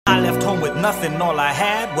I left home with nothing, all I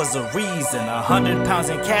had was a reason. 100 pounds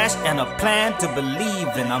in cash and a plan to believe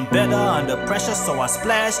in. I'm better under pressure, so I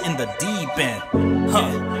splash in the deep end.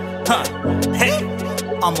 Hey!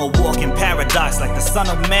 I'm a walking paradox, like the son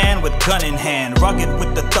of man with gun in hand. Rugged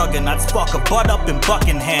with the thuggin', I'd spark a butt up in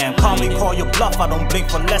Buckingham. Call me, call your bluff, I don't blink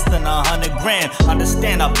for less than 100 grand.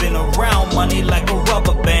 Understand, I've been around money like a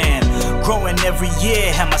rubber band. Growing every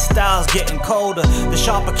year, and my style's getting colder. The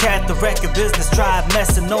sharper cat, the record business drive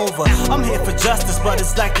messing over. I'm here for justice, but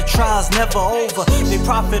it's like the trial's never over. They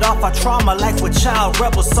profit off our trauma like we're child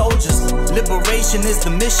rebel soldiers. Liberation is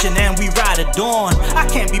the mission and we ride at dawn. I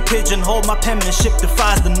can't be pigeonholed, my penmanship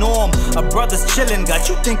defies the norm. A brother's chillin', got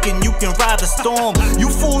you thinking you can ride the storm. You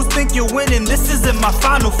fools think you're winning, this isn't my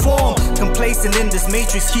final form. Complacent in this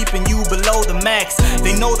matrix, keeping you below the max.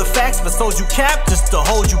 They know the facts, but sold you cap just to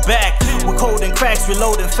hold you back. We're coding cracks,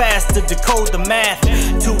 reloading fast to decode the math.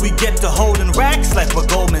 Till we get to holding racks like we're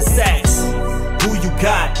Goldman Sachs. Who you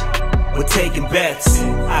got? We're taking bets.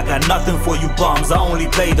 I got nothing for you bums, I only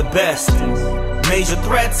play the best. Major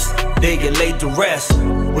threats, they get laid to rest.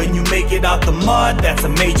 When you make it out the mud, that's a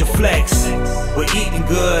major flex. We're eating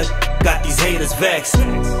good, got these haters vexed.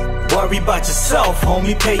 Worry about yourself,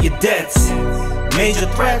 homie, pay your debts. Major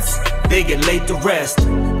threats, they get laid to rest.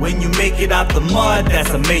 When you make it out the mud, that's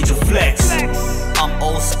a major flex. I'm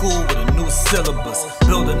old school with a new syllabus,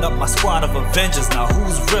 building up my squad of Avengers. Now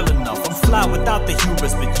who's real enough? I'm fly without the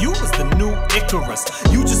hubris, but you was the new Icarus.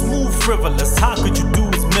 You just move frivolous, how could you do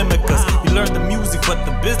is mimic us? You learned the music, but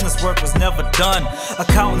the business work was never done.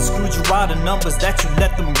 Accountants screwed you out of numbers that you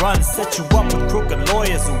let them run. Set you up with crooked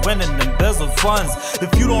lawyers who went and embezzled funds.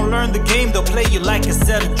 If you don't learn the game, they'll play you like a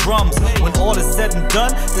set of drums. When all is said and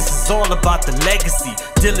done, this is all about the legacy.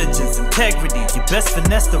 Diligence, integrity, you best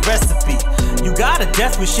finesse the recipe. You got a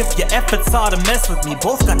death wish if your efforts are to mess with me.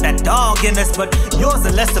 Both got that dog in us, but yours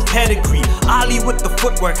a lesser pedigree. Ali with the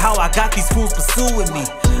footwork, how I got these fools pursuing me.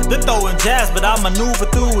 They're throwing jazz, but I maneuver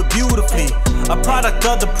through it beautifully. A product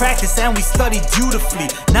of the practice and we studied beautifully.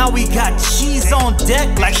 Now we got cheese on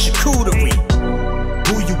deck like charcuterie.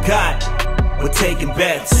 Who you got? We're taking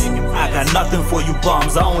bets. I got nothing for you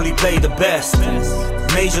bums, I only play the best.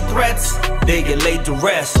 Major threats, they get laid to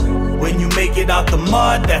rest. When you make it out the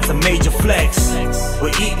mud, that's a major flex. We're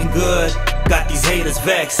eating good, got these haters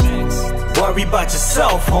vexed. Worry about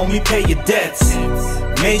yourself, homie, pay your debts.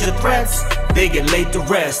 Major threats, they get laid to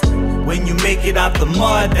rest. When you make it out the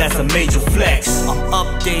mud, that's a major flex. I'm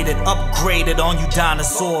updated, upgraded on you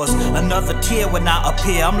dinosaurs. Another tier when I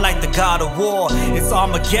appear, I'm like the god of war. It's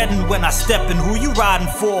Armageddon when I step in, who you riding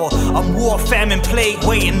for? I'm war, famine, plague,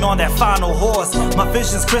 waiting on that final horse. My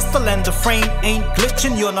vision's crystal and the frame ain't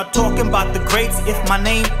glitching. You're not talking about the greats if my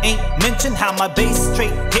name ain't mentioned. How my bass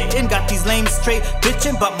straight hitting, got these lames straight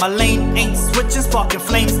bitching, but my lane ain't switching. Sparking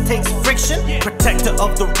flames takes friction. Protector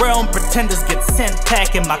of the realm, pretenders get sent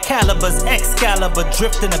packing. My caliber's Excalibur,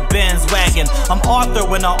 drifting a Benz wagon. I'm Arthur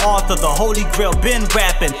when I author, the Holy Grail been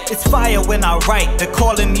rapping. It's fire when I write, they're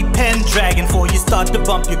calling me pen dragon. Before you start to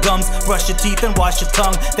bump your gums, brush your teeth and wash your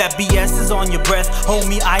tongue. That BS is on your breath,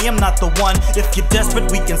 homie, I am not the one. If you're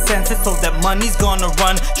desperate, we can sense it, so that money's gonna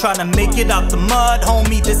run. Trying to make it out the mud,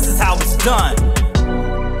 homie, this is how it's done.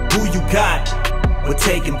 Who you got? We're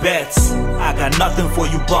taking bets. I got nothing for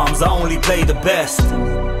you bums, I only play the best.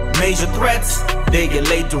 Major threats, they get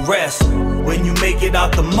laid to rest. When you make it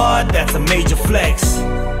out the mud, that's a major flex.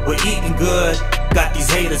 We're eating good, got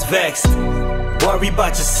these haters vexed. Worry about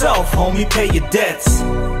yourself, homie, pay your debts.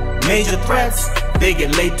 Major threats, they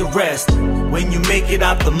get laid to rest. When you make it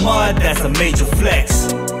out the mud, that's a major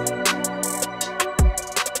flex.